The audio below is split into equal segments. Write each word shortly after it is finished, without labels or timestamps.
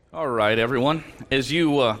All right, everyone. As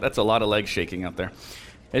you, that's a lot of leg shaking out there.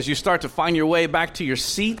 As you start to find your way back to your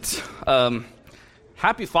seat,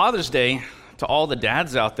 happy Father's Day to all the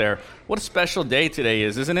dads out there. What a special day today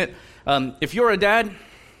is, isn't it? If you're a dad,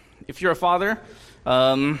 if you're a father,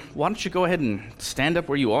 why don't you go ahead and stand up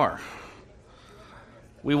where you are?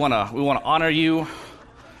 We want to honor you.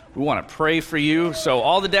 We want to pray for you. So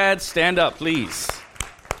all the dads, stand up, please.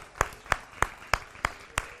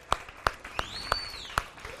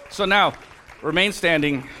 So now, remain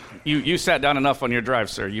standing. You sat down enough on your drive,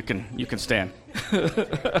 sir. You can stand.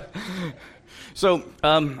 So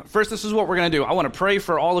first, this is what we're going to do. I want to pray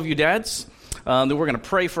for all of you dads. Then we're going to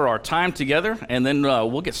pray for our time together, and then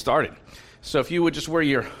we'll get started. So if you would just where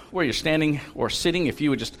you're standing or sitting, if you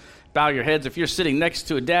would just bow your heads. If you're sitting next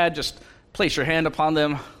to a dad, just place your hand upon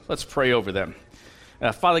them. Let's pray over them.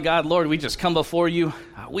 Father God, Lord, we just come before you.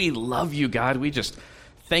 We love you, God. We just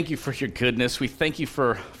thank you for your goodness. We thank you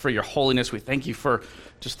for your holiness. We thank you for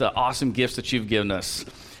just the awesome gifts that you've given us.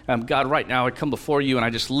 God, right now I come before you and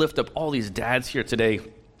I just lift up all these dads here today.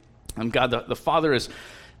 God, the father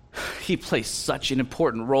he plays such an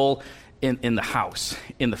important role in the house,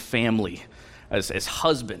 in the family, as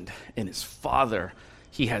husband and as father.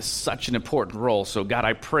 He has such an important role. So God,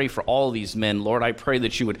 I pray for all these men. Lord, I pray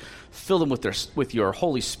that you would fill them with your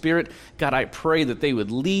Holy Spirit. God, I pray that they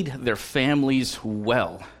would lead their families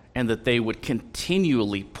well and that they would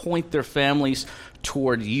continually point their families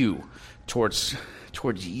toward you, towards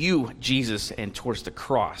you, Jesus, and towards the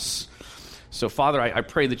cross. So Father, I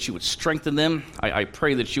pray that you would strengthen them. I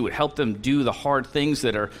pray that you would help them do the hard things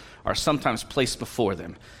that are sometimes placed before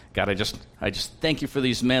them. God, I just thank you for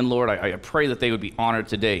these men, Lord. I pray that they would be honored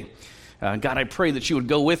today. God, I pray that you would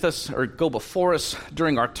go with us or go before us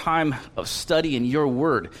during our time of study in your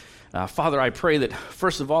word. Father, I pray that,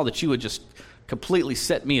 first of all, that you would just completely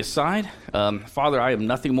set me aside. Father, I am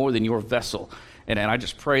nothing more than your vessel. And I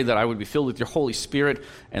just pray that I would be filled with your Holy Spirit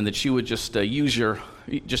and that you would just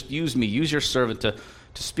use me, use your servant to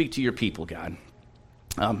speak to your people, God.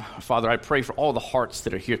 Father, I pray for all the hearts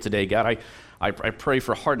that are here today, God. I pray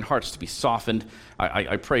for hardened hearts to be softened.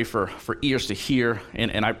 I pray for ears to hear,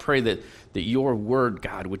 and I pray that your word,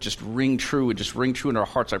 God, would just ring true in our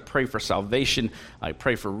hearts. I pray for salvation. I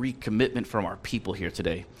pray for recommitment from our people here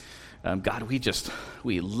today. God,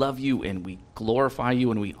 we love you, and we glorify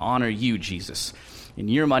you, and we honor you, Jesus. In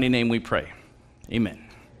your mighty name we pray. Amen.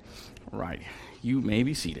 All right, you may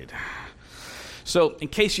be seated. So, in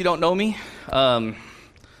case you don't know me,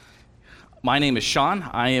 my name is Sean.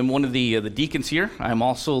 I am one of the deacons here. I'm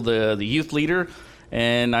also the youth leader,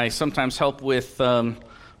 and I sometimes help with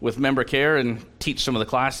member care and teach some of the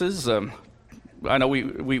classes. I know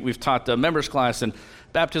we've taught the members class and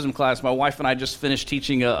baptism class. My wife and I just finished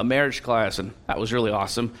teaching a marriage class, and that was really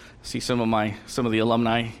awesome. I see some of the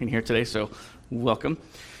alumni in here today, so welcome.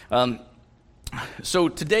 So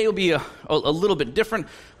today will be a little bit different.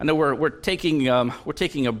 I know we're taking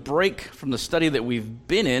a break from the study that we've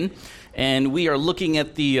been in, and we are looking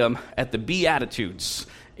at the Beatitudes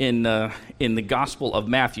in the Gospel of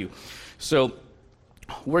Matthew. So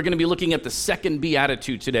we're going to be looking at the second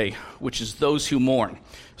Beatitude today, which is those who mourn.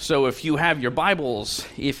 So if you have your Bibles,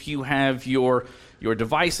 if you have your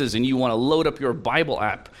devices, and you want to load up your Bible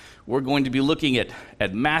app, we're going to be looking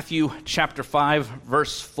at Matthew chapter 5,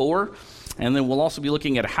 verse 4. And then we'll also be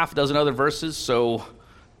looking at a half a dozen other verses, so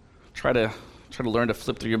try to learn to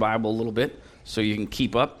flip through your Bible a little bit so you can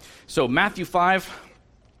keep up. So Matthew 5,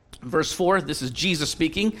 verse 4, this is Jesus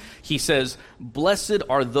speaking. He says, "Blessed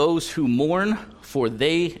are those who mourn, for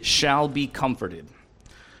they shall be comforted."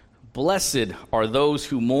 Blessed are those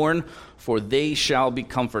who mourn, for they shall be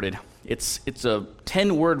comforted. It's a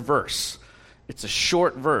 10-word verse. It's a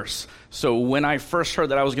short verse. So when I first heard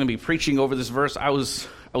that I was going to be preaching over this verse, I was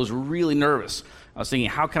really nervous. I was thinking,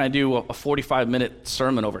 how can I do a 45-minute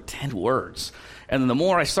sermon over 10 words? And then the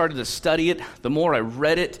more I started to study it, the more I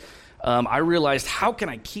read it, I realized, how can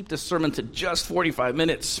I keep this sermon to just 45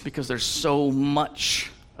 minutes? Because there's so much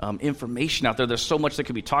information out there. There's so much that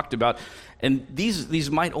could be talked about. And these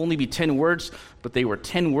might only be 10 words, but they were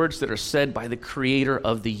 10 words that are said by the creator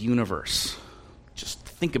of the universe. Just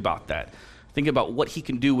think about that. Think about what he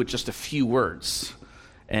can do with just a few words.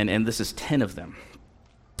 And this is 10 of them.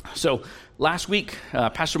 So last week,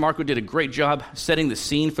 Pastor Marco did a great job setting the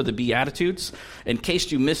scene for the Beatitudes. In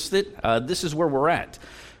case you missed it, this is where we're at.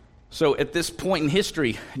 So at this point in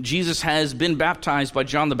history, Jesus has been baptized by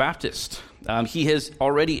John the Baptist. He has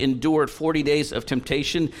already endured 40 days of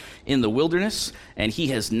temptation in the wilderness, and he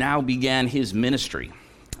has now began his ministry.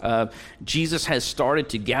 Jesus has started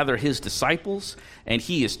to gather his disciples, and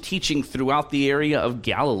he is teaching throughout the area of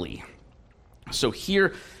Galilee. So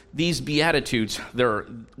here, these Beatitudes, they're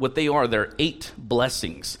 8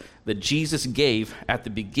 blessings that Jesus gave at the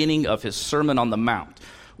beginning of his Sermon on the Mount,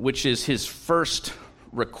 which is his first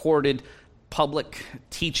recorded public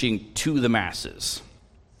teaching to the masses.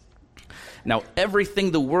 Now,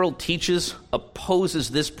 everything the world teaches opposes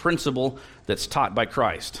this principle that's taught by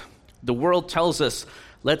Christ. The world tells us,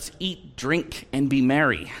 let's eat, drink, and be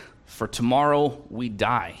merry, for tomorrow we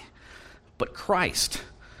die. But Christ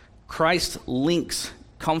links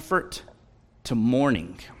comfort to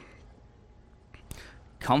mourning.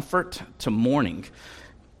 Comfort to mourning.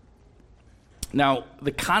 Now,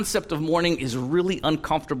 the concept of mourning is really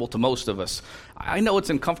uncomfortable to most of us. I know it's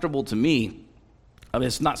uncomfortable to me.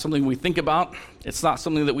 It's not something we think about. It's not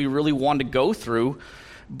something that we really want to go through,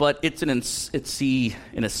 but it's an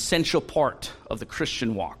essential part of the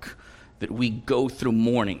Christian walk that we go through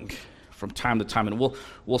mourning from time to time, and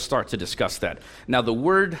we'll start to discuss that. Now, the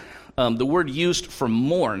word used for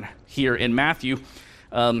mourn here in Matthew,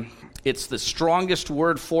 it's the strongest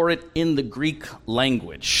word for it in the Greek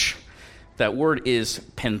language. That word is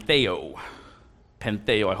pentheo.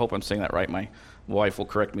 Pentheo. I hope I'm saying that right. My wife will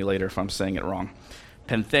correct me later if I'm saying it wrong.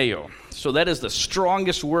 Pentheo. So that is the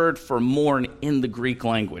strongest word for mourn in the Greek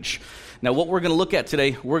language. Now, what we're going to look at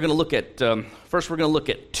today, first we're going to look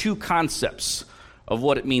at 2 concepts of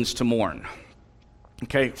what it means to mourn.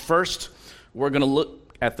 Okay, first, we're going to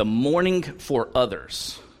look at the mourning for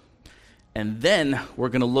others. And then we're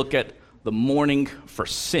going to look at the mourning for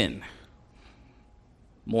sin.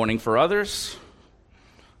 Mourning for others,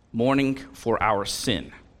 mourning for our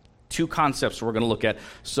sin. 2 concepts we're going to look at.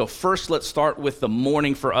 So first, let's start with the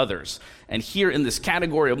mourning for others. And here in this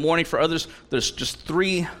category of mourning for others, there's just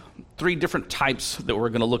three different types that we're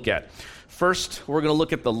going to look at. First, we're going to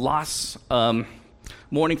look at the loss,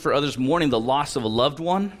 mourning for others, mourning the loss of a loved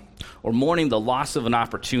one, or mourning the loss of an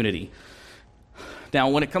opportunity. Now,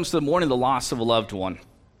 when it comes to mourning the loss of a loved one,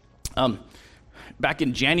 back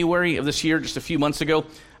in January of this year, just a few months ago,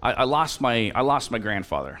 I lost my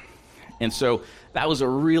grandfather. And so that was a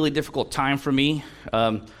really difficult time for me.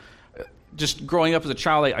 Just growing up as a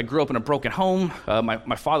child, I grew up in a broken home.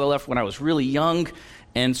 My father left when I was really young.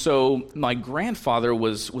 And so my grandfather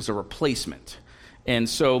was a replacement. And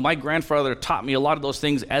so my grandfather taught me a lot of those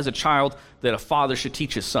things as a child that a father should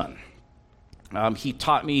teach his son. He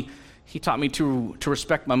taught me to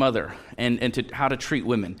respect my mother and to how to treat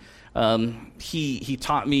women. He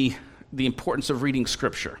taught me the importance of reading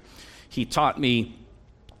Scripture. He taught me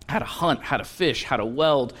how to hunt, how to fish, how to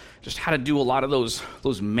weld, just how to do a lot of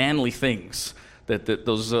those manly things,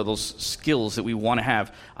 those skills that we want to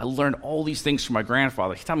have. I learned all these things from my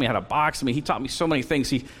grandfather. He taught me how to box. He taught me so many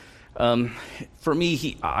things.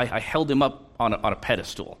 I held him up on a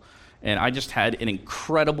pedestal, and I just had an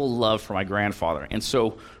incredible love for my grandfather. And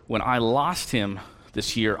so when I lost him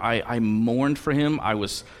this year, I mourned for him. I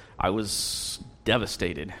was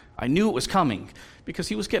devastated. I knew it was coming because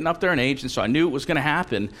he was getting up there in age, and so I knew it was going to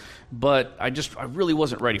happen, but I really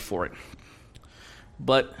wasn't ready for it.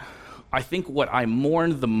 But I think what I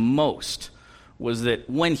mourned the most was that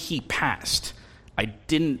when he passed, I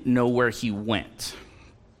didn't know where he went.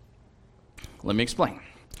 Let me explain.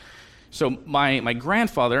 So my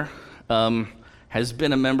grandfather has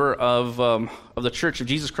been a member of the Church of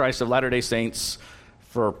Jesus Christ of Latter-day Saints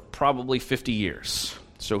for probably 50 years.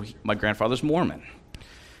 So my grandfather's Mormon.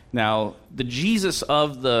 Now, the Jesus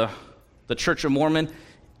of the Church of Mormon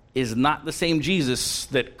is not the same Jesus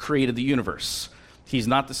that created the universe. He's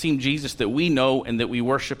not the same Jesus that we know and that we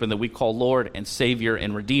worship and that we call Lord and Savior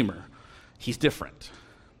and Redeemer. He's different.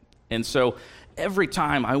 And so every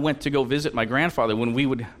time I went to go visit my grandfather, when we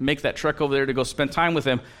would make that trek over there to go spend time with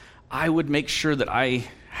him, I would make sure that I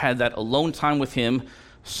had that alone time with him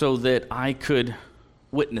so that I could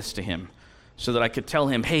witness to him, so that I could tell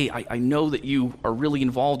him, hey, I know that you are really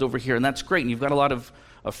involved over here, and that's great, and you've got a lot of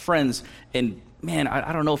friends, and man,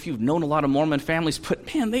 I don't know if you've known a lot of Mormon families,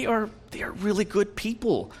 but man, they are really good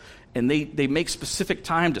people, and they make specific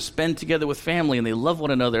time to spend together with family, and they love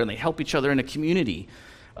one another, and they help each other in a community.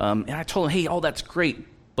 And I told him, hey, all that's great,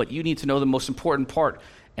 but you need to know the most important part,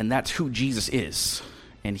 and that's who Jesus is,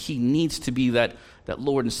 and he needs to be that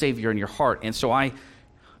Lord and Savior in your heart. And so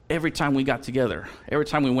every time we got together, every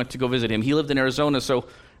time we went to go visit him, he lived in Arizona, so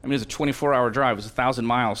it was a 24-hour drive. It was 1,000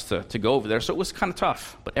 miles to go over there, so it was kind of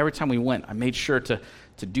tough. But every time we went, I made sure to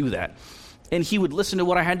do that. And he would listen to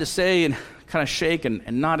what I had to say and kind of shake and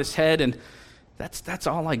nod his head, and that's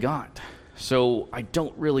all I got. So I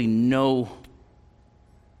don't really know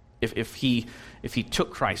if he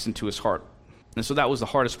took Christ into his heart. And so that was the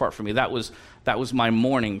hardest part for me. That was my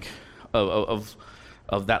mourning of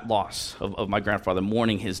that loss of my grandfather,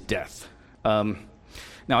 mourning his death.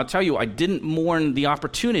 Now, I'll tell you, I didn't mourn the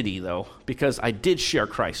opportunity, though, because I did share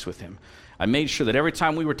Christ with him. I made sure that every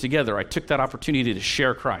time we were together, I took that opportunity to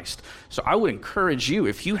share Christ. So I would encourage you,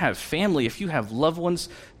 if you have family, if you have loved ones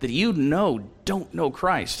that you know don't know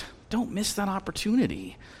Christ, don't miss that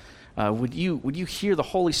opportunity. Would you hear the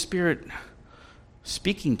Holy Spirit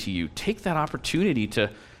speaking to you? Take that opportunity to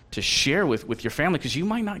share with your family, because you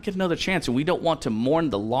might not get another chance, and we don't want to mourn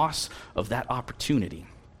the loss of that opportunity.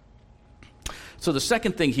 So the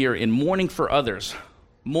second thing here in mourning for others,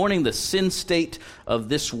 mourning the sin state of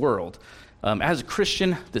this world. As a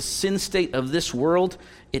Christian, the sin state of this world,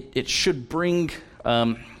 it should bring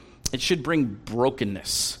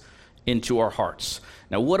brokenness into our hearts.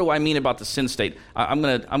 Now, what do I mean about the sin state? I'm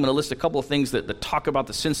gonna list a couple of things that talk about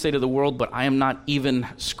the sin state of the world, but I am not even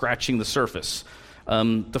scratching the surface.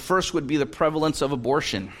 The first would be the prevalence of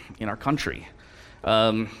abortion in our country.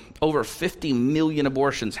 Over 50 million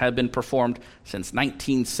abortions have been performed since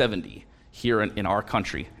 1970 here in our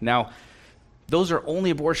country. Now, those are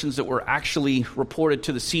only abortions that were actually reported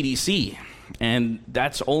to the CDC, and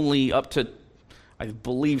that's only up to, I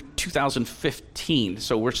believe, 2015.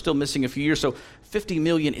 So we're still missing a few years. So 50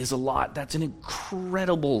 million is a lot. That's an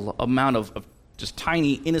incredible amount of just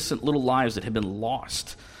tiny, innocent little lives that have been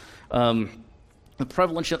lost. The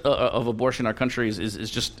prevalence of abortion in our country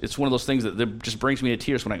is just, it's one of those things that just brings me to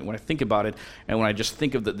tears when I think about it, and when I just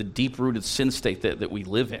think of the deep-rooted sin state that we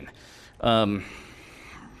live in.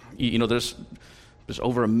 There's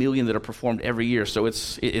over 1 million that are performed every year, so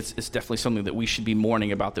it's definitely something that we should be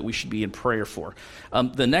mourning about, that we should be in prayer for.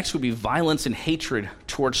 The next would be violence and hatred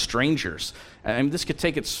towards strangers. I mean, this could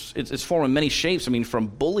take its form in many shapes. I mean, from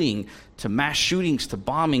bullying to mass shootings to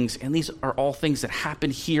bombings, and these are all things that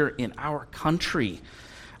happen here in our country.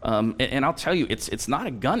 And I'll tell you, it's not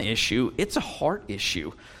a gun issue; it's a heart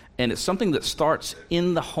issue, and it's something that starts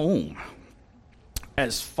in the home.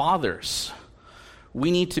 As fathers,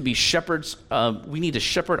 we need to be shepherds. We need to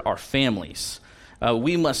shepherd our families.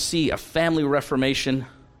 We must see a family reformation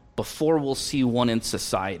before we'll see one in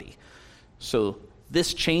society. So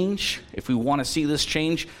this change, if we want to see this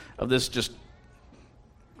change of this just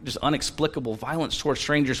inexplicable violence towards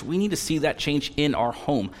strangers, we need to see that change in our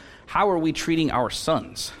home. How are we treating our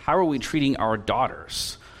sons? How are we treating our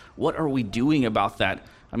daughters? What are we doing about that?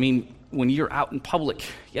 I mean, when you're out in public,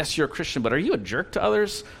 yes, you're a Christian, but are you a jerk to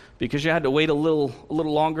others because you had to wait a little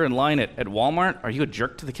longer in line at Walmart? Are you a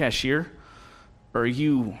jerk to the cashier? Or are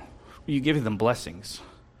you giving them blessings?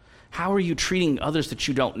 How are you treating others that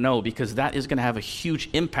you don't know? Because that is going to have a huge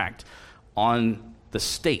impact on the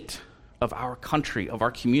state of our country, of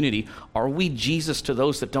our community. Are we Jesus to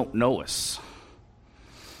those that don't know us?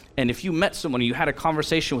 And if you met someone and you had a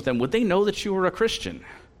conversation with them, would they know that you were a Christian?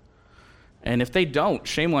 And if they don't,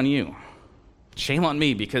 shame on you. Shame on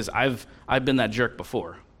me, because I've been that jerk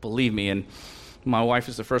before, believe me. And my wife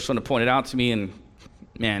is the first one to point it out to me, and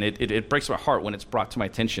man, it breaks my heart when it's brought to my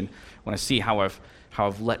attention, when I see how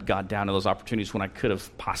I've let God down in those opportunities when I could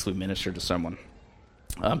have possibly ministered to someone.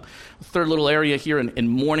 The third little area here in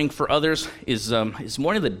mourning for others is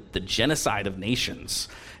mourning the genocide of nations.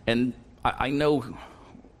 And I know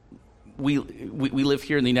we live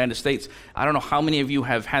here in the United States. I don't know how many of you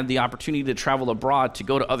have had the opportunity to travel abroad, to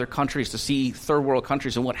go to other countries, to see third world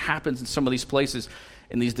countries and what happens in some of these places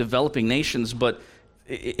in these developing nations, but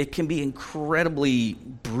it can be incredibly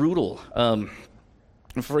brutal.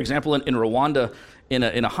 For example, in Rwanda, in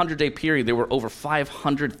a 100-day period, there were over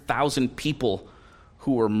 500,000 people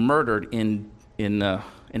who were murdered in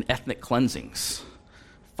ethnic cleansings.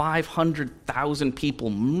 500,000 people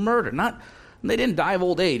murdered. They didn't die of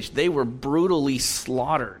old age. They were brutally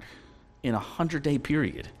slaughtered in a 100-day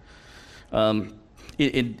period.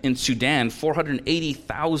 In Sudan,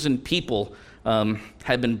 480,000 people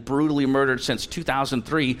had been brutally murdered since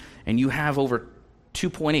 2003, and you have over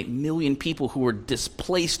 2.8 million people who were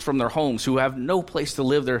displaced from their homes, who have no place to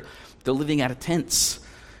live. They're living out of tents.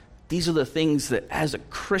 These are the things that, as a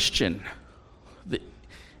Christian,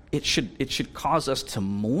 it should cause us to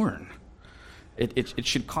mourn. It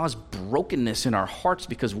should cause brokenness in our hearts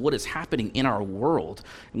because of what is happening in our world.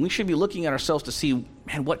 And we should be looking at ourselves to see,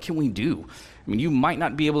 man, what can we do? I mean, you might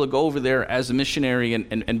not be able to go over there as a missionary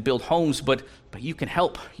and build homes, but you can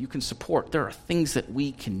help. You can support. There are things that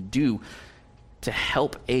we can do to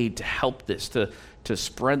help aid, to help this, to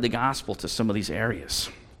spread the gospel to some of these areas.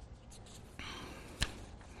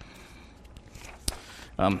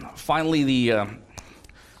 Finally,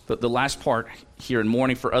 the last part here in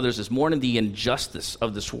mourning for others is mourning the injustice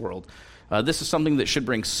of this world. This is something that should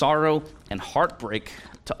bring sorrow and heartbreak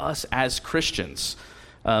to us as Christians.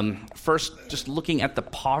 First, just looking at the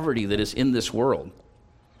poverty that is in this world.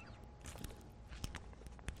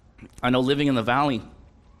 I know living in the valley,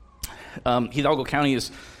 Hidalgo County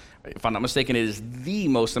is, if I'm not mistaken, it is the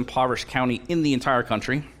most impoverished county in the entire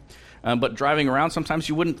country. But driving around, sometimes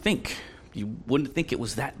you wouldn't think it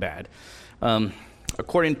was that bad.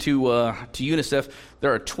 According to UNICEF,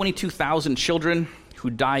 there are 22,000 children who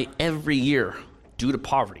die every year due to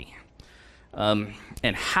poverty. And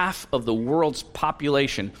half of the world's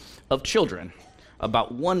population of children,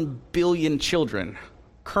 about 1 billion children,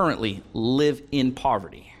 currently live in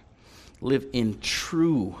poverty, live in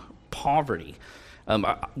true poverty.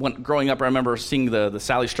 Growing up, I remember seeing the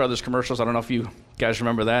Sally Struthers commercials. I don't know if you guys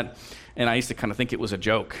remember that. And I used to kind of think it was a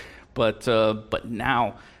joke. But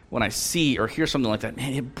now, when I see or hear something like that,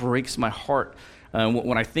 man, it breaks my heart.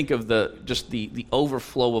 When I think of the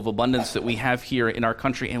overflow of abundance that we have here in our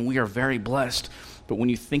country, and we are very blessed. But when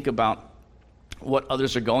you think about what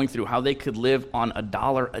others are going through, how they could live on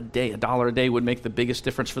 $1 a day. $1 a day would make the biggest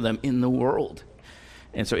difference for them in the world.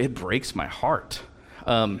 And so it breaks my heart.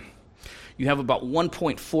 You have about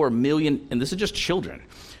 1.4 million, and this is just children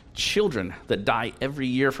that die every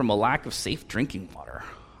year from a lack of safe drinking water.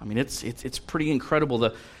 I mean, it's pretty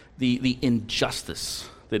incredible, the injustice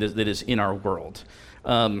that is in our world.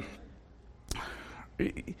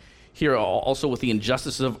 Here also with the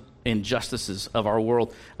injustices of our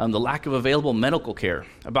world, the lack of available medical care.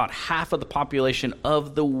 About half of the population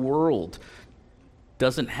of the world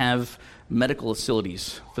doesn't have medical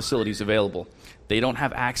facilities available. They don't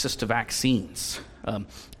have access to vaccines.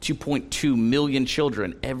 2.2 million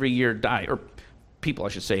children every year die, or people I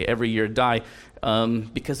should say every year die,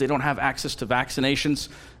 because they don't have access to vaccinations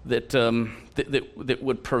that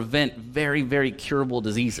would prevent very, very curable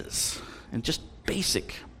diseases, and just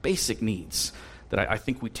basic needs that I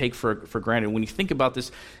think we take for granted. When you think about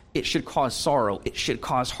this, it should cause sorrow. It should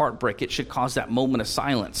cause heartbreak. It should cause that moment of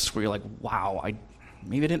silence where you're like, wow,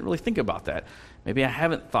 maybe I didn't really think about that. Maybe I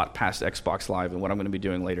haven't thought past Xbox Live and what I'm going to be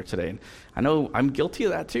doing later today. And I know I'm guilty of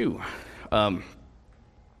that too.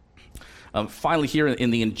 Finally, here in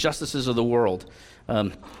the injustices of the world,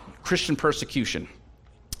 Christian persecution.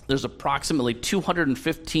 There's approximately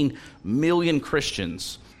 215 million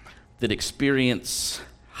Christians that experience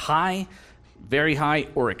high, very high,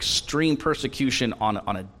 or extreme persecution on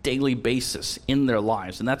a daily basis in their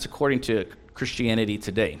lives. And that's according to Christianity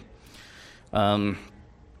Today.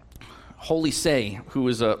 Holy Say, who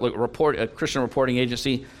is a Christian reporting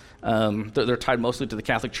agency, they're tied mostly to the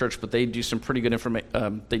Catholic Church, but they do some pretty good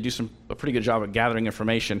a pretty good job of gathering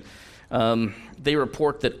information. They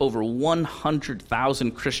report that over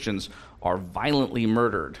 100,000 Christians are violently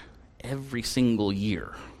murdered every single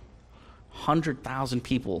year. 100,000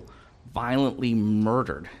 people violently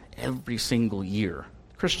murdered every single year.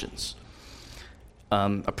 Christians.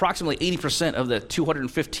 Approximately 80% of the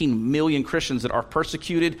 215 million Christians that are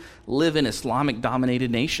persecuted live in Islamic-dominated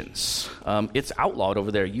nations. It's outlawed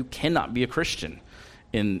over there. You cannot be a Christian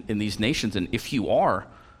in these nations, and if you are,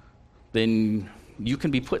 then you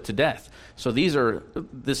can be put to death. So this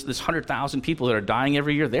 100,000 people that are dying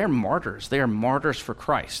every year, they're martyrs. They are martyrs for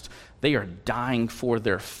Christ. They are dying for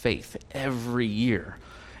their faith every year.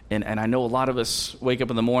 And I know a lot of us wake up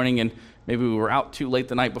in the morning and maybe we were out too late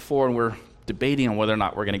the night before and we're debating on whether or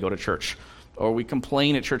not we're going to go to church. Or we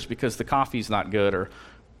complain at church because the coffee's not good, or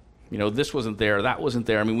this wasn't there, that wasn't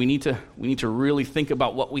there. I mean, we need to really think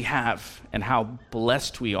about what we have and how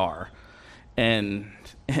blessed we are. And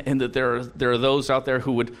that there are those out there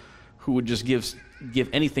who would just give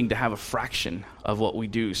anything to have a fraction of what we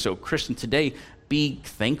do. So Christian, today, be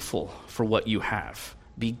thankful for what you have.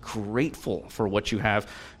 Be grateful for what you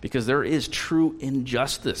have, because there is true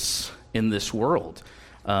injustice in this world.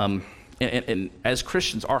 And as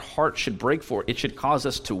Christians, our heart should break for it. It should cause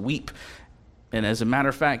us to weep. And as a matter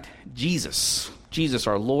of fact, Jesus,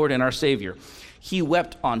 our Lord and our Savior, he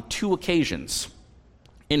wept on 2 occasions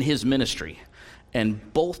in his ministry.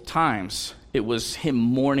 And both times, it was him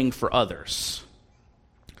mourning for others.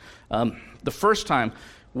 The first time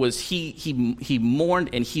was he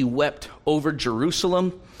mourned and he wept over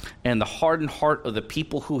Jerusalem and the hardened heart of the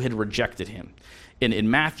people who had rejected him.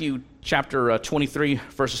 In Matthew chapter 23,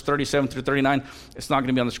 verses 37 through 39, it's not going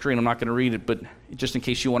to be on the screen. I'm not going to read it, but just in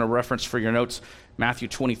case you want to reference for your notes, Matthew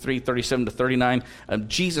 23, 37 to 39,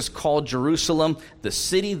 Jesus called Jerusalem the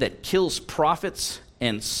city that kills prophets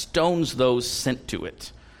and stones those sent to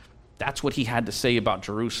it. That's what he had to say about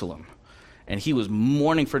Jerusalem. And he was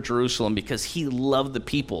mourning for Jerusalem because he loved the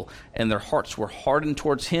people, and their hearts were hardened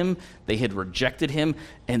towards him. They had rejected him,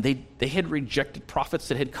 and they had rejected prophets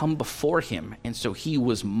that had come before him. And so he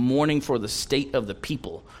was mourning for the state of the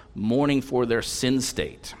people, mourning for their sin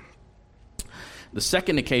state. The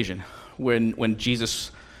second occasion when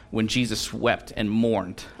Jesus when Jesus wept and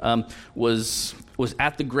mourned, was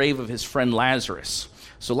at the grave of his friend Lazarus.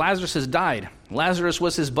 So Lazarus has died. Lazarus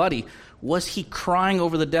was his buddy. Was he crying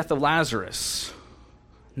over the death of Lazarus?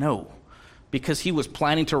 No, because he was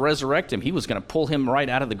planning to resurrect him. He was going to pull him right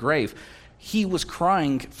out of the grave. He was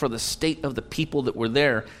crying for the state of the people that were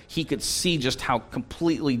there. He could see just how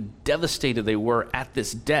completely devastated they were at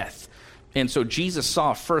this death. And so Jesus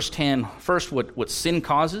saw first what sin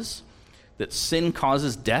causes, that sin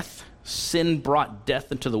causes death. Sin brought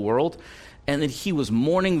death into the world. And that he was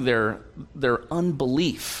mourning their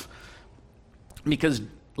unbelief. Because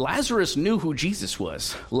Lazarus knew who Jesus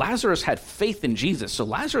was. Lazarus had faith in Jesus. So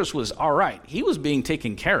Lazarus was all right. He was being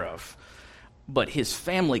taken care of. But his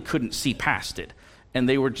family couldn't see past it. And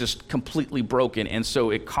they were just completely broken. And so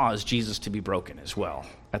it caused Jesus to be broken as well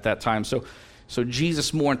at that time. So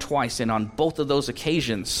Jesus mourned twice. And on both of those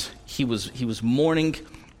occasions, he was mourning.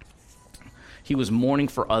 He was mourning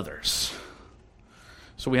for others.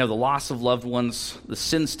 So we have the loss of loved ones, the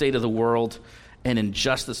sin state of the world, and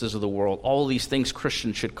injustices of the world. All of these things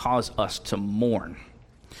Christians should cause us to mourn.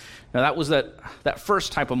 Now that was that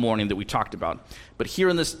first type of mourning that we talked about. But here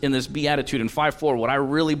in this Beatitude in 5:4, what I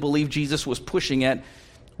really believe Jesus was pushing at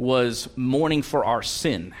was mourning for our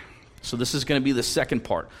sin. So this is going to be the second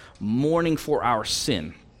part, mourning for our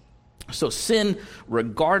sin. So sin,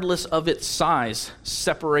 regardless of its size,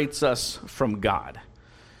 separates us from God.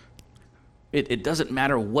 It doesn't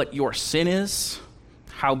matter what your sin is,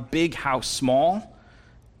 how big, how small,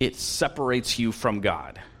 it separates you from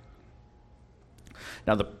God.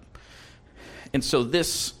 Now so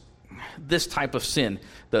this type of sin,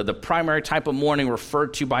 the primary type of mourning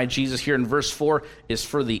referred to by Jesus here in verse 4 is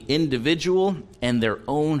for the individual and their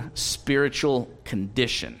own spiritual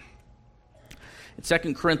condition. In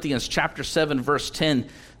 2 Corinthians chapter 7, verse 10,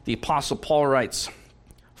 the Apostle Paul writes,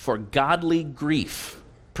 "For godly grief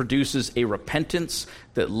produces a repentance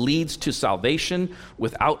that leads to salvation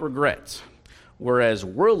without regret, whereas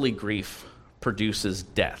worldly grief produces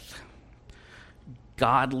death."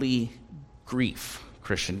 Godly grief,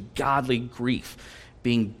 Christian, godly grief,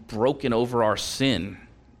 being broken over our sin,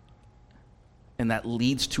 and that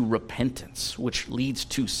leads to repentance, which leads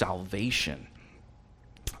to salvation.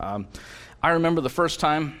 I remember the first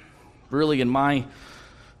time, really in my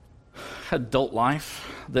adult life,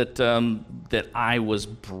 that I was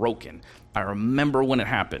broken. I remember when it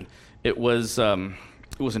happened. It was in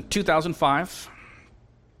 2005.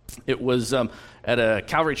 It was at a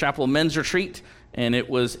Calvary Chapel men's retreat, and it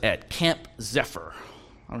was at Camp Zephyr.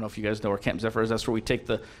 I don't know if you guys know where Camp Zephyr is. That's where we take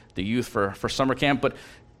the youth for summer camp. But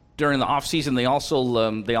during the off season, they also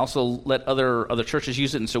let other churches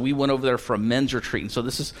use it, and so we went over there for a men's retreat. And so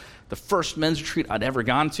this is the first men's retreat I'd ever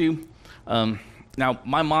gone to. Now,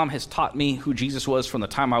 my mom has taught me who Jesus was from the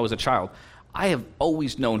time I was a child. I have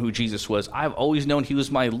always known who Jesus was. I've always known he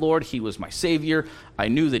was my Lord. He was my Savior. I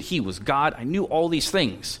knew that he was God. I knew all these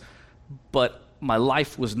things. But my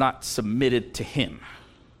life was not submitted to him.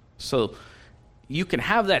 So you can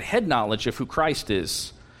have that head knowledge of who Christ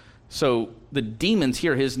is. So the demons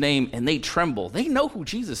hear his name and they tremble. They know who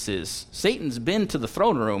Jesus is. Satan's been to the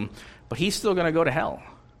throne room, but he's still going to go to hell.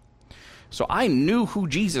 So I knew who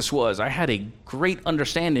Jesus was. I had a great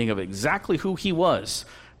understanding of exactly who he was,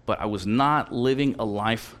 but I was not living a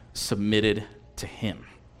life submitted to him,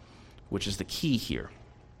 which is the key here.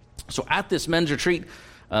 So at this men's retreat,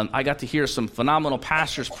 I got to hear some phenomenal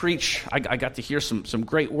pastors preach. I got to hear some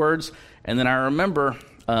great words. And then I remember,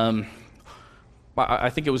 I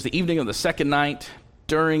think it was the evening of the second night,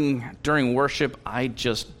 during worship, I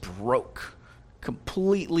just broke,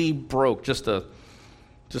 completely broke, just a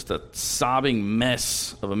sobbing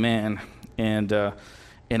mess of a man. And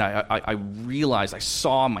I realized, I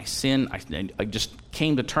saw my sin. I just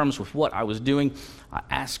came to terms with what I was doing. I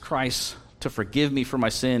asked Christ to forgive me for my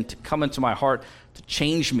sin, to come into my heart, to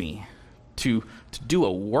change me, to do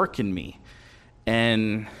a work in me.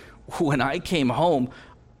 And when I came home,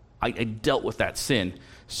 I dealt with that sin.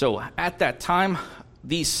 So at that time,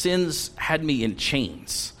 these sins had me in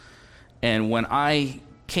chains. And when I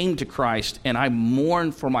came to Christ and I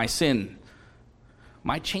mourned for my sin,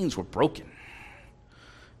 my chains were broken.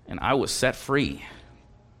 And I was set free.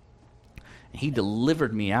 He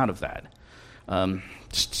delivered me out of that.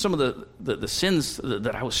 Just some of the sins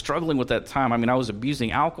that I was struggling with at that time. I mean, I was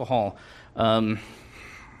abusing alcohol. Like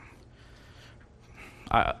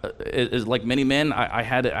many men, I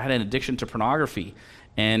had an addiction to pornography,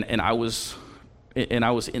 and I was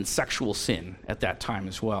in sexual sin at that time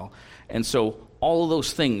as well. And so all of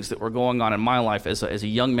those things that were going on in my life as a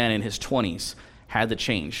young man in his 20s had to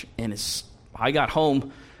change. And I got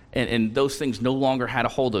home, and those things no longer had a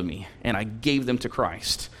hold of me, and I gave them to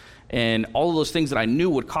Christ. And all of those things that I knew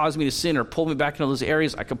would cause me to sin or pull me back into those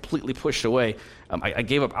areas, I completely pushed away. I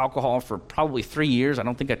gave up alcohol for probably 3 years. I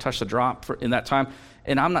don't think I touched a drop in that time.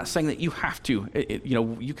 And I'm not saying that you have to.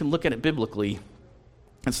 You can look at it biblically.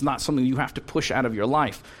 It's not something you have to push out of your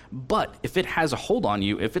life. But if it has a hold on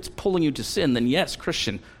you, if it's pulling you to sin, then yes,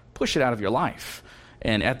 Christian, push it out of your life.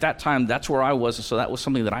 And at that time, that's where I was, and so that was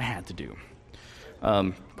something that I had to do.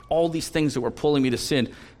 All these things that were pulling me to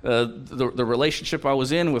sin, the relationship I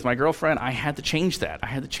was in with my girlfriend, I had to change that. I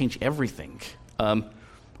had to change everything.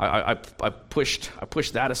 I pushed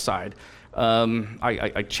that aside.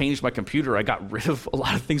 I changed my computer. I got rid of a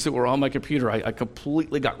lot of things that were on my computer. I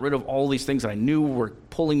completely got rid of all these things that I knew were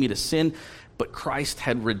pulling me to sin, but Christ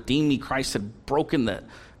had redeemed me. Christ had broken that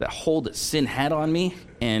hold that sin had on me,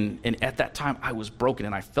 and at that time I was broken,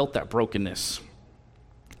 and I felt that brokenness.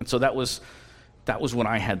 And so that was when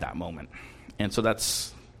I had that moment. And so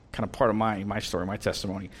that's kind of part of my story, my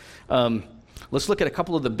testimony. Let's look at a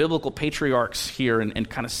couple of the biblical patriarchs here and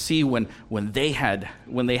kind of see when they had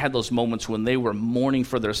those moments when they were mourning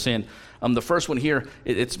for their sin. The first one here,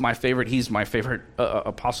 it's my favorite. He's my favorite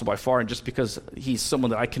apostle by far, and just because he's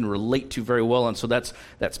someone that I can relate to very well, and so that's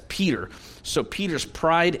Peter. So Peter's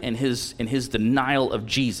pride and his denial of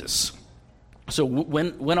Jesus. So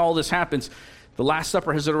when all this happens, the Last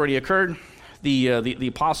Supper has already occurred. The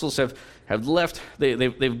apostles have left.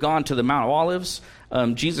 They've gone to the Mount of Olives.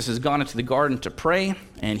 Jesus has gone into the garden to pray,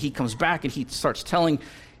 and he comes back and he starts telling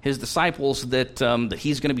his disciples that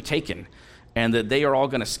he's going to be taken and that they are all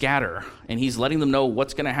going to scatter. And he's letting them know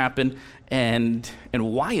what's going to happen and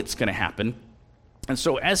why it's going to happen. And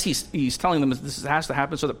so as he's telling them this has to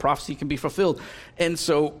happen so that prophecy can be fulfilled. And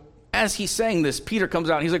so as he's saying this, Peter comes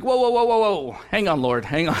out and he's like, whoa, hang on, Lord,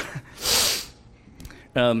 hang on.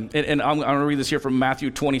 And I'm going to read this here from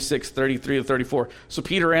Matthew 26, 33 to 34. So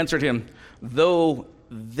Peter answered him, though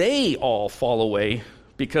they all fall away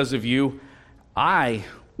because of you, I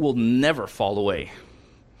will never fall away.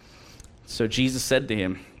 So Jesus said to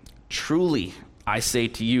him, truly, I say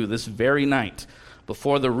to you, this very night,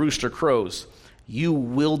 before the rooster crows, you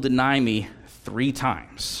will deny me 3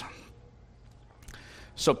 times.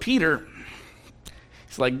 So Peter,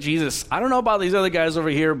 he's like, Jesus, I don't know about these other guys over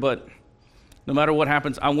here, but no matter what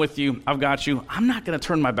happens, I'm with you. I've got you. I'm not going to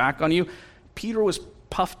turn my back on you. Peter was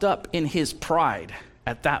puffed up in his pride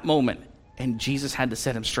at that moment, and Jesus had to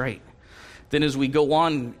set him straight. Then as we go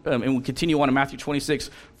on, and we continue on in Matthew 26,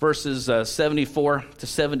 verses 74 to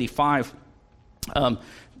 75,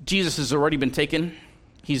 Jesus has already been taken.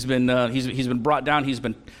 He's been brought down. He's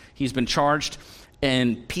been charged,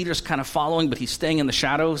 and Peter's kind of following, but he's staying in the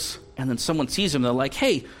shadows. And then someone sees him. They're like,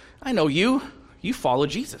 "Hey, I know you. You follow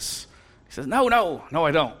Jesus." He says, No,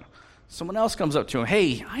 I don't. Someone else comes up to him.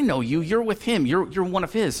 "Hey, I know you. You're with him. You're one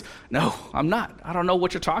of his." "No, I'm not. I don't know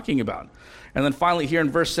what you're talking about." And then finally, here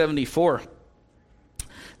in verse 74.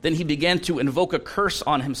 Then he began to invoke a curse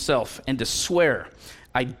on himself and to swear,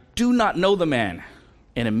 "I do not know the man."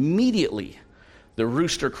 And immediately the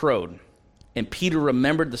rooster crowed. And Peter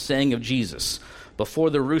remembered the saying of Jesus, "Before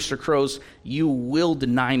the rooster crows, you will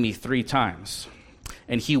deny me 3 times."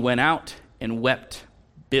 And he went out and wept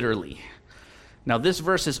bitterly. Now this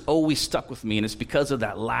verse has always stuck with me, and it's because of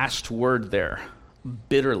that last word there,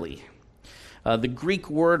 bitterly. The Greek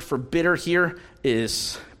word for bitter here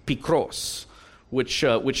is pikros,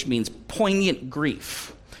 which means poignant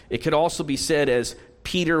grief. It could also be said as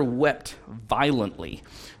Peter wept violently.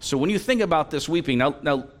 So when you think about this weeping,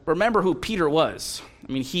 now remember who Peter was.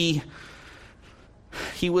 I mean, he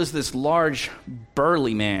was this large,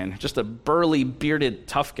 burly man, just a burly, bearded,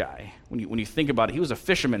 tough guy. When you think about it, he was a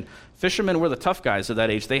fisherman. Fishermen were the tough guys of that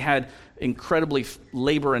age. They had incredibly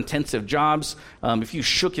labor-intensive jobs. If you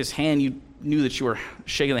shook his hand, you knew that you were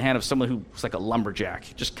shaking the hand of someone who was like a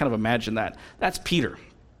lumberjack. Just kind of imagine that. That's Peter.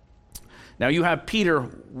 Now you have Peter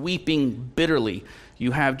weeping bitterly.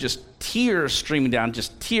 You have just tears streaming down,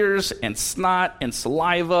 just tears and snot and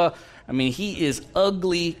saliva. I mean, he is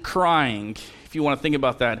ugly crying. If you want to think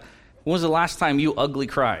about that, when was the last time you ugly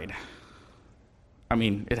cried? I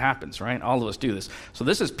mean, it happens, right? All of us do this. So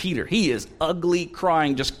this is Peter. He is ugly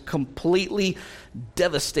crying, just completely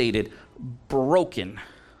devastated, broken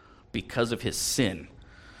because of his sin.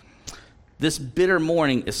 This bitter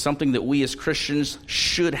mourning is something that we as Christians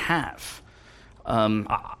should have.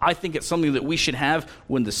 I think it's something that we should have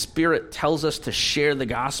when the Spirit tells us to share the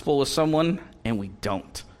gospel with someone and we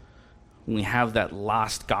don't. When we have that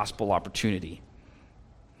lost gospel opportunity.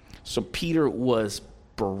 So Peter was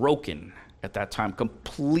broken at that time,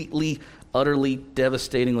 completely, utterly,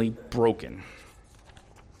 devastatingly broken.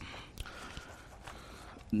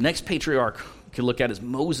 Next patriarch we can look at is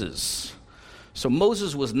Moses. So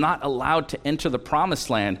Moses was not allowed to enter the promised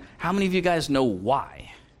land. How many of you guys know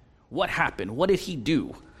why? What happened? What did he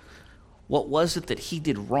do? What was it that he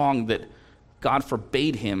did wrong that God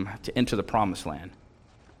forbade him to enter the promised land?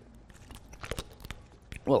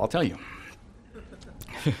 Well, I'll tell you.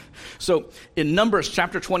 So in Numbers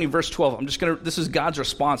chapter 20, verse 12, this is God's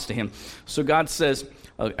response to him. So God says,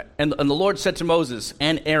 and the Lord said to Moses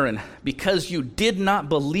and Aaron, because you did not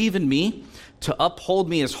believe in me to uphold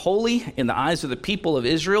me as holy in the eyes of the people of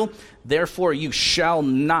Israel, therefore you shall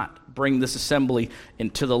not bring this assembly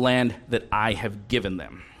into the land that I have given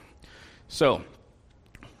them. So,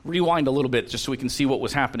 rewind a little bit just so we can see what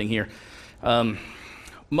was happening here.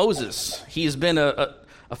 Moses, he has been a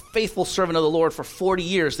faithful servant of the Lord for 40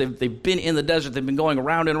 years. They've been in the desert. They've been going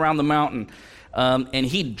around and around the mountain. And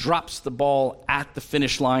he drops the ball at the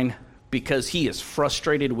finish line because he is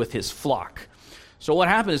frustrated with his flock. So what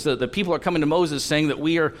happens is that the people are coming to Moses saying that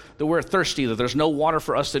we're thirsty, that there's no water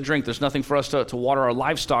for us to drink, there's nothing for us to water our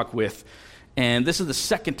livestock with. And this is the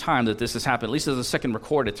second time that this has happened. At least it's the second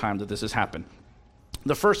recorded time that this has happened.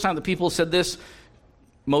 The first time the people said this,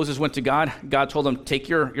 Moses went to God. God told him, take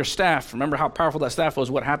your staff. Remember how powerful that staff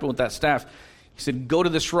was? What happened with that staff? He said, go to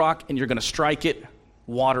this rock and you're going to strike it.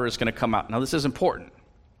 Water is going to come out. Now this is important.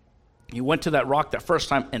 He went to that rock that first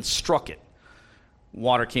time and struck it.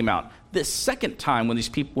 Water came out. This second time when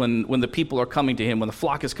the people are coming to him, when the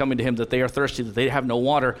flock is coming to him, that they are thirsty, that they have no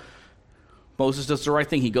water, Moses does the right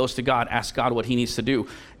thing. He goes to God, asks God what he needs to do.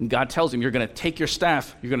 And God tells him, you're going to take your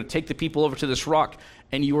staff, you're going to take the people over to this rock,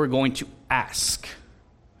 and you are going to ask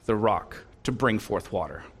the rock to bring forth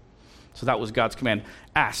water. So that was God's command.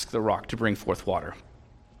 Ask the rock to bring forth water.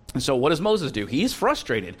 And so what does Moses do? He's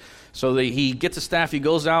frustrated. So he gets a staff, he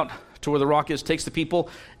goes out to where the rock is, takes the people,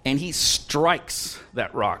 and he strikes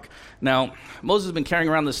that rock. Now, Moses has been carrying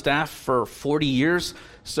around the staff for 40 years,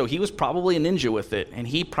 so he was probably a ninja with it, and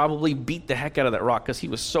he probably beat the heck out of that rock because he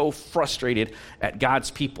was so frustrated at God's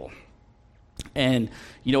people. And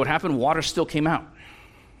you know what happened? Water still came out.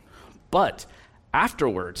 But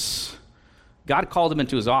afterwards, God called him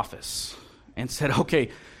into his office and said, okay,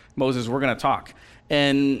 Moses, we're going to talk.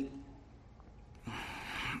 And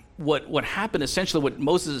what happened, essentially, what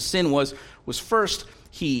Moses' sin was first,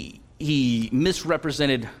 he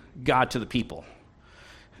misrepresented God to the people.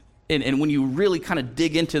 And when you really kind of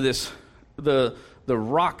dig into this, the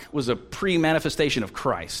rock was a pre-manifestation of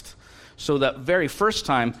Christ. So that very first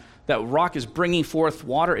time that rock is bringing forth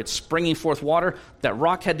water, it's springing forth water, that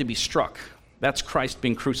rock had to be struck. That's Christ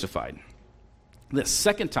being crucified. The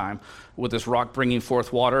second time with this rock bringing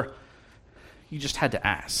forth water, you just had to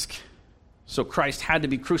ask. So Christ had to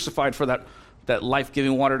be crucified for that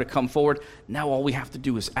life-giving water to come forward. Now all we have to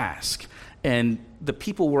do is ask. And the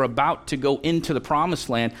people were about to go into the promised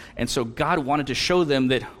land, and so God wanted to show them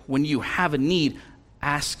that when you have a need,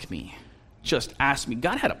 ask me. Just ask me.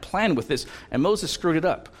 God had a plan with this, and Moses screwed it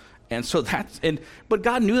up. And so but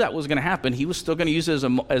God knew that was going to happen. He was still going to use it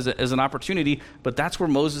as an opportunity, but that's where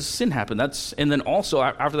Moses' sin happened. And then also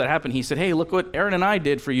after that happened, he said, hey, look what Aaron and I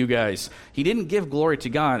did for you guys. He didn't give glory to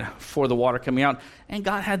God for the water coming out, and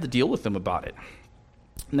God had to deal with him about it.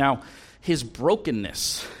 Now, his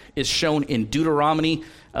brokenness is shown in Deuteronomy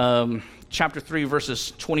chapter 3,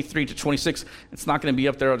 verses 23 to 26. It's not going to be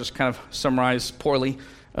up there. I'll just kind of summarize poorly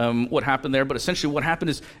what happened there. But essentially what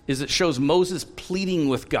happened is it shows Moses pleading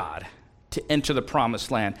with God to enter the promised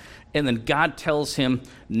land. And then God tells him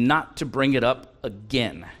not to bring it up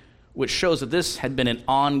again, which shows that this had been an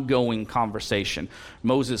ongoing conversation.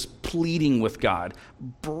 Moses pleading with God,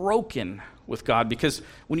 broken with God, because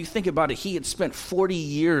when you think about it, he had spent 40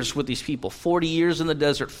 years with these people, 40 years in the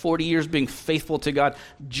desert, 40 years being faithful to God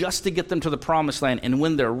just to get them to the promised land. And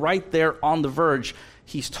when they're right there on the verge,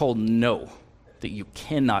 he's told no, that you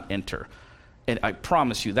cannot enter. And I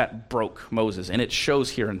promise you, that broke Moses, and it shows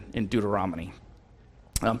here in Deuteronomy.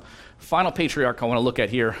 Final patriarch I want to look at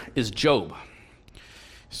here is Job.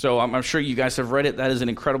 So I'm sure you guys have read it. That is an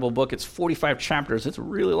incredible book. It's 45 chapters. It's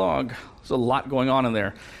really long. There's a lot going on in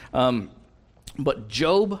there. But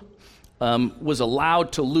Job was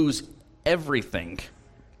allowed to lose everything.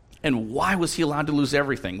 And why was he allowed to lose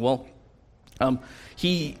everything? Well,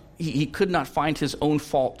 he could not find his own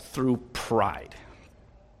fault through pride.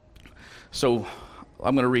 So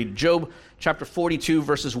I'm going to read Job chapter 42,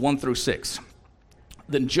 verses 1 through 6.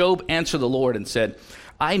 Then Job answered the Lord and said,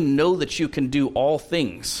 I know that you can do all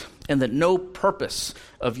things, and that no purpose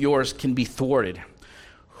of yours can be thwarted.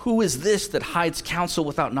 Who is this that hides counsel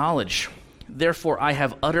without knowledge? Therefore I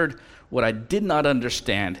have uttered what I did not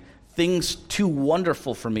understand, things too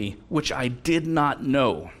wonderful for me, which I did not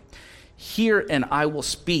know. Hear, and I will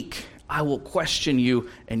speak. I will question you,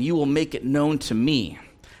 and you will make it known to me.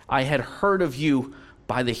 I had heard of you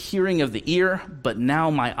by the hearing of the ear, but now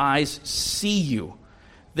my eyes see you.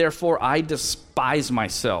 Therefore I despise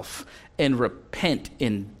myself and repent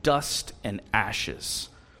in dust and ashes.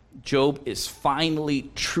 Job is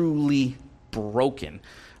finally, truly broken.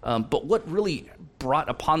 But what really brought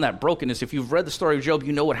upon that brokenness, if you've read the story of Job,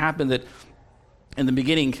 you know what happened, that in the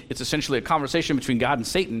beginning, it's essentially a conversation between God and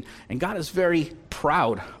Satan, and God is very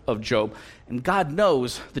proud of Job. And God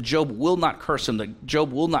knows that Job will not curse him, that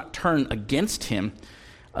Job will not turn against him,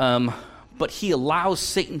 but he allows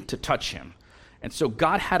Satan to touch him. And so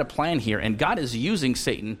God had a plan here, and God is using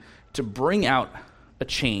Satan to bring out a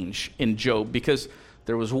change in Job, because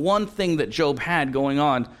there was one thing that Job had going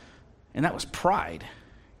on, and that was pride.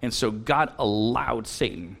 And so God allowed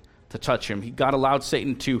Satan to touch him. God allowed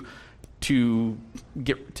Satan to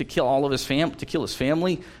kill all of his to kill his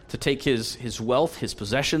family, to take his wealth, his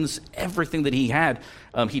possessions, everything that he had.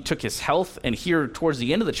 He took his health, and here towards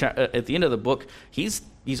the end of at the end of the book, he's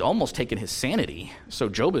almost taken his sanity. So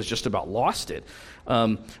Job has just about lost it.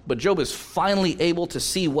 But Job is finally able to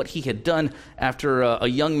see what he had done after a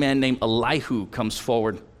young man named Elihu comes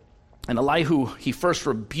forward. And Elihu, he first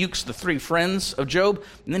rebukes the three friends of Job,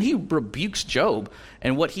 and then he rebukes Job.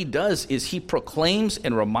 And what he does is he proclaims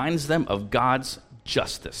and reminds them of God's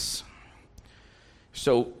justice.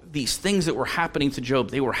 So these things that were happening to Job,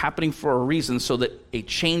 they were happening for a reason, so that a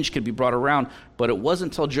change could be brought around. But it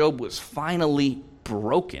wasn't until Job was finally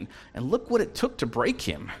broken. And look what it took to break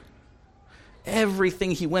him.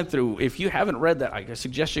 Everything he went through. If you haven't read that, I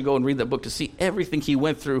suggest you go and read that book to see everything he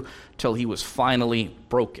went through till he was finally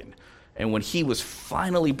broken. And when he was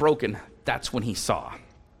finally broken, that's when he saw.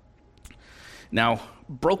 Now,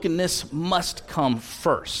 brokenness must come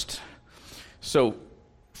first. So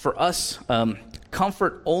for us,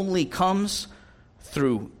 comfort only comes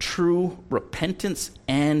through true repentance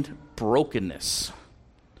and brokenness.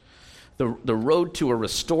 The road to a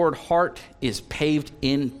restored heart is paved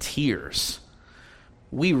in tears.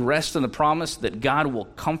 We rest in the promise that God will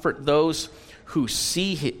comfort those who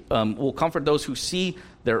see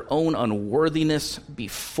their own unworthiness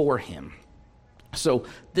before him. So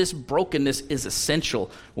this brokenness is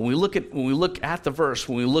essential. When we look at the verse,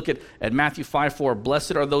 when we look at Matthew 5:4,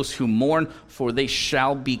 blessed are those who mourn, for they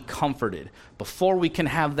shall be comforted. Before we can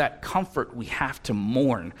have that comfort, we have to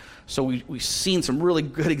mourn. So we've seen some really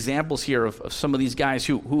good examples here of some of these guys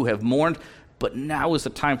who have mourned, but now is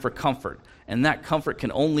the time for comfort. And that comfort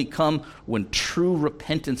can only come when true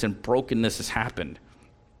repentance and brokenness has happened.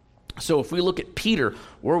 So if we look at Peter,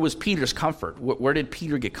 where was Peter's comfort? Where did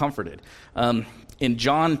Peter get comforted? In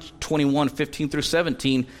John 21:15 through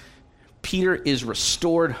 17, Peter is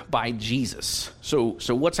restored by Jesus. So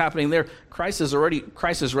what's happening there? Christ is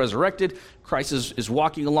resurrected. Christ is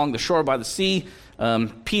walking along the shore by the sea.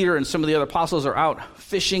 Peter and some of the other apostles are out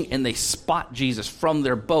fishing, and they spot Jesus from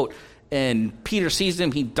their boat. And Peter sees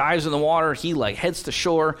him. He dives in the water. He heads to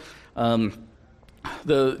shore.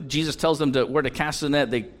 Jesus tells them where to cast the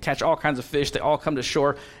net. They catch all kinds of fish. They all come to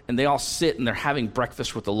shore, and they all sit, and they're having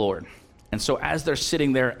breakfast with the Lord. And so as they're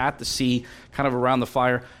sitting there at the sea, kind of around the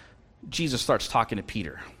fire, Jesus starts talking to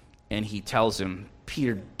Peter, and he tells him,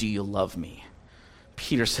 Peter, do you love me?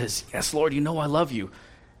 Peter says, yes, Lord, you know I love you.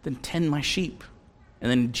 Then tend my sheep.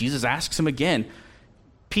 And then Jesus asks him again,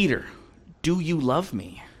 Peter, do you love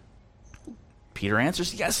me? Peter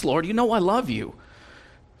answers, yes, Lord, you know I love you.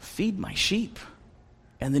 Feed my sheep.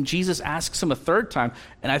 And then Jesus asks him a third time,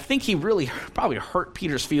 and I think he really probably hurt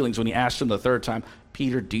Peter's feelings when he asked him the third time,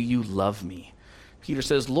 Peter, do you love me? Peter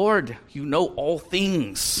says, Lord, you know all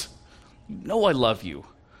things. You know I love you.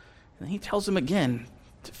 And he tells him again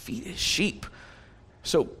to feed his sheep.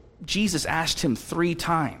 So Jesus asked him 3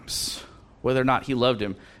 times whether or not he loved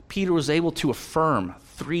him. Peter was able to affirm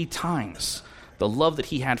 3 times the love that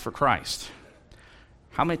he had for Christ.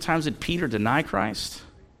 How many times did Peter deny Christ?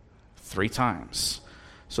 3 times.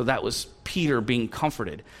 So that was Peter being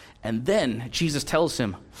comforted. And then Jesus tells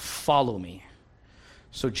him, follow me.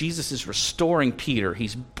 So Jesus is restoring Peter.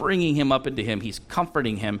 He's bringing him up into him. He's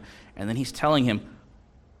comforting him. And then he's telling him,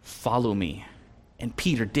 follow me. And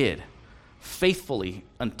Peter did, faithfully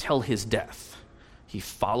until his death. He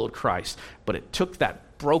followed Christ. But it took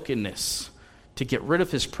that brokenness to get rid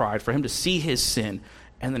of his pride, for him to see his sin.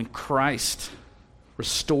 And then Christ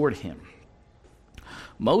restored him.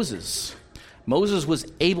 Moses was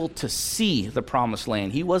able to see the promised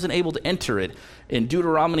land. He wasn't able to enter it. In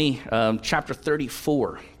Deuteronomy chapter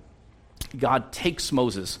 34, God takes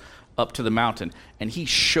Moses up to the mountain, and he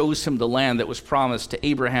shows him the land that was promised to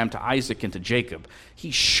Abraham, to Isaac, and to Jacob.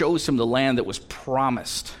 He shows him the land that was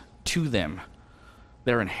promised to them.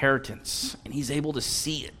 their inheritance, and he's able to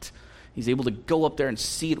see it. He's able to go up there and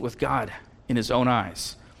see it with God in his own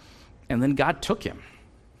eyes. And then God took him.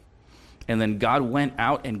 And then God went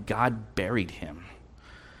out and God buried him.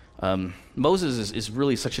 Moses is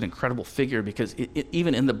really such an incredible figure because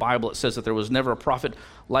even in the Bible it says that there was never a prophet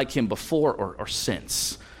like him before or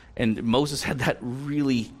since. And Moses had that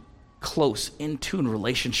really close, in-tune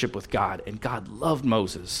relationship with God, and God loved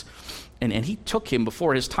Moses. And he took him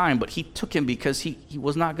before his time, but he took him because he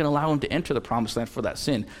was not going to allow him to enter the promised land for that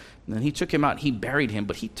sin. And then he took him out and he buried him,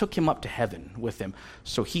 but he took him up to heaven with him.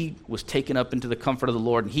 So he was taken up into the comfort of the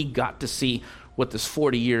Lord, and he got to see what this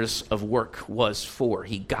 40 years of work was for.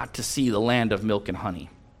 He got to see the land of milk and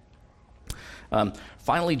honey.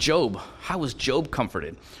 Finally, Job. How was Job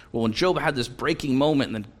comforted? Well, when Job had this breaking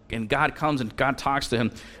moment and God comes and God talks to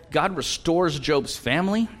him, God restores Job's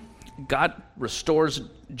family. God restores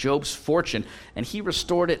Job's fortune, and he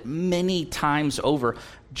restored it many times over.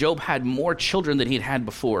 Job had more children than he'd had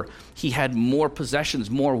before. He had more possessions,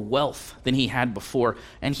 more wealth than he had before,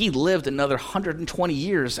 and he lived another 120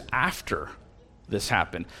 years after this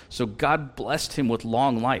happened. So God blessed him with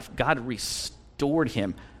long life. God restored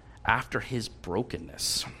him after his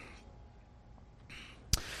brokenness.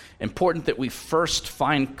 Important that we first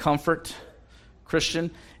find comfort, Christian,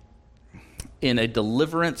 in a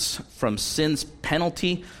deliverance from sin's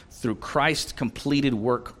penalty through Christ's completed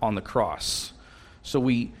work on the cross. So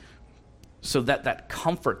that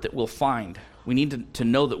comfort that we'll find, we need to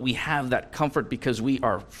know that we have that comfort because we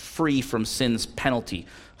are free from sin's penalty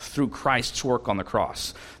through Christ's work on the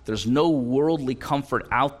cross. There's no worldly comfort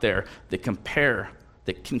out there that can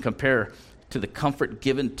compare to the comfort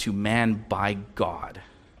given to man by God.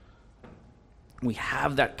 We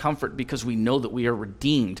have that comfort because we know that we are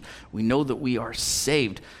redeemed. We know that we are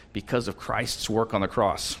saved because of Christ's work on the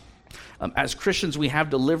cross. As Christians, we have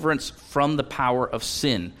deliverance from the power of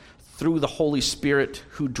sin through the Holy Spirit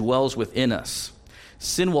who dwells within us.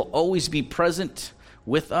 Sin will always be present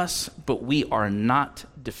with us, but we are not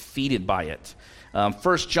defeated by it.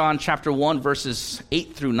 1 John chapter 1, verses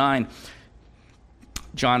 8 through 9,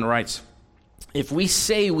 John writes, "If we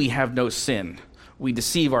say we have no sin, we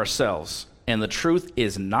deceive ourselves, and the truth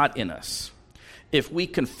is not in us. If we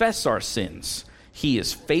confess our sins, he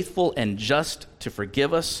is faithful and just to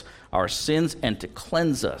forgive us our sins and to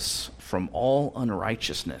cleanse us from all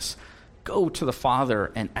unrighteousness." Go to the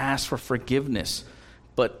Father and ask for forgiveness.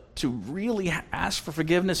 But to really ask for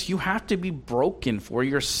forgiveness, you have to be broken for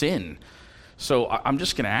your sin. So I'm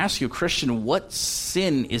just going to ask you, Christian, what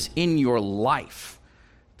sin is in your life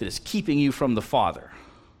that is keeping you from the Father?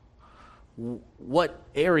 What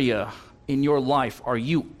area in your life are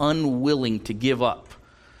you unwilling to give up?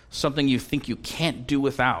 Something you think you can't do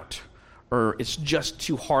without, or it's just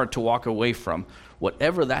too hard to walk away from.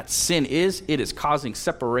 Whatever that sin is, it is causing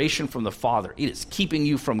separation from the Father. It is keeping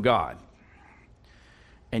you from God.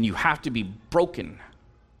 And you have to be broken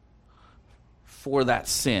for that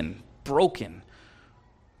sin, broken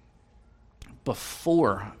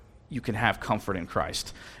before you can have comfort in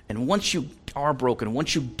Christ. And once you are broken,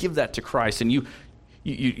 once you give that to Christ and you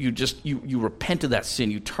repent of that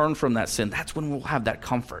sin, you turn from that sin, that's when we'll have that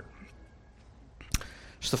comfort.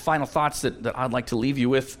 Just the final thoughts that I'd like to leave you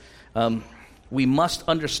with. We must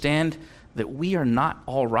understand that we are not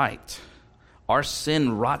all right. Our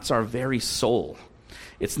sin rots our very soul.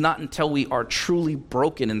 It's not until we are truly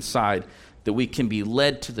broken inside that we can be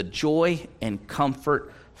led to the joy and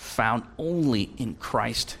comfort found only in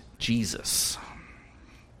Christ Jesus.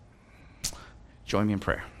 Join me in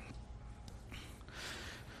prayer.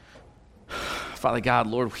 Father God,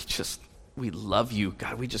 Lord, we love you.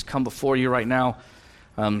 God, we just come before you right now.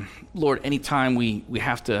 Lord, anytime we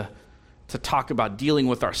have to talk about dealing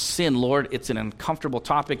with our sin, Lord, it's an uncomfortable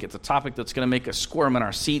topic. It's a topic that's going to make us squirm in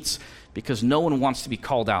our seats because no one wants to be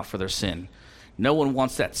called out for their sin. No one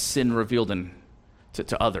wants that sin revealed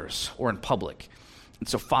to others or in public. And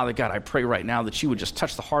so, Father God, I pray right now that you would just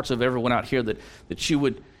touch the hearts of everyone out here, that you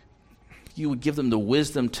would give them the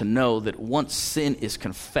wisdom to know that once sin is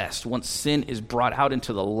confessed, once sin is brought out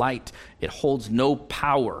into the light, it holds no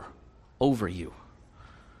power over you.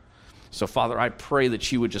 So, Father, I pray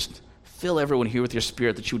that you would just fill everyone here with your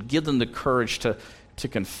Spirit, that you would give them the courage to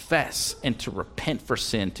confess and to repent for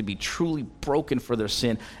sin, to be truly broken for their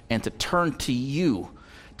sin, and to turn to you,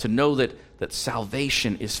 to know that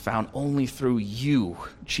salvation is found only through you,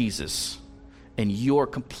 Jesus, and your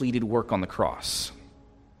completed work on the cross.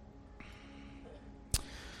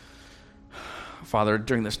 Father,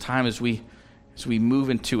 during this time as we move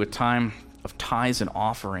into a time of tithes and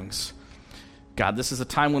offerings, God, this is a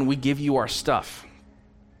time when we give you our stuff,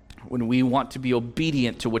 when we want to be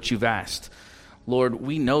obedient to what you've asked. Lord,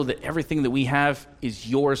 we know that everything that we have is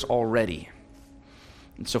yours already.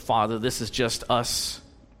 And so, Father, this is just us.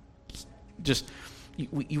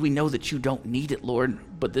 We know that you don't need it, Lord,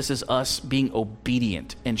 but this is us being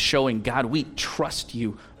obedient and showing, God, we trust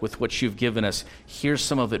you with what you've given us. Here's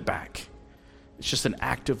some of it back. It's just an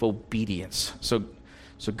act of obedience. So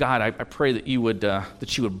God, I pray that you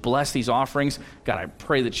would bless these offerings. God, I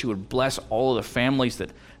pray that you would bless all of the families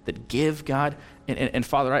that give, God. And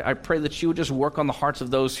Father, I pray that you would just work on the hearts of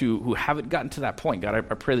those who haven't gotten to that point. God, I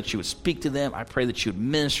pray that you would speak to them. I pray that you would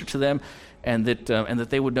minister to them, and that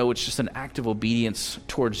they would know it's just an act of obedience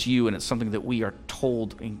towards you, and it's something that we are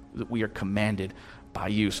told, that we are commanded by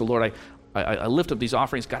you. So Lord, I lift up these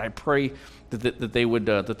offerings. God, I pray that they would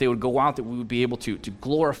go out, that we would be able to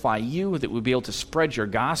glorify you, that we'd be able to spread your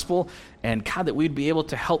gospel, and God, that we'd be able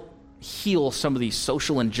to help heal some of these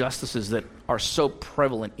social injustices that are so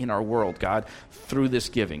prevalent in our world, God, through this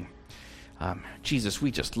giving. Jesus, we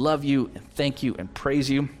just love you and thank you and praise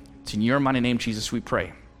you. It's in your mighty name, Jesus, we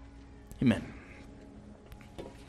pray. Amen.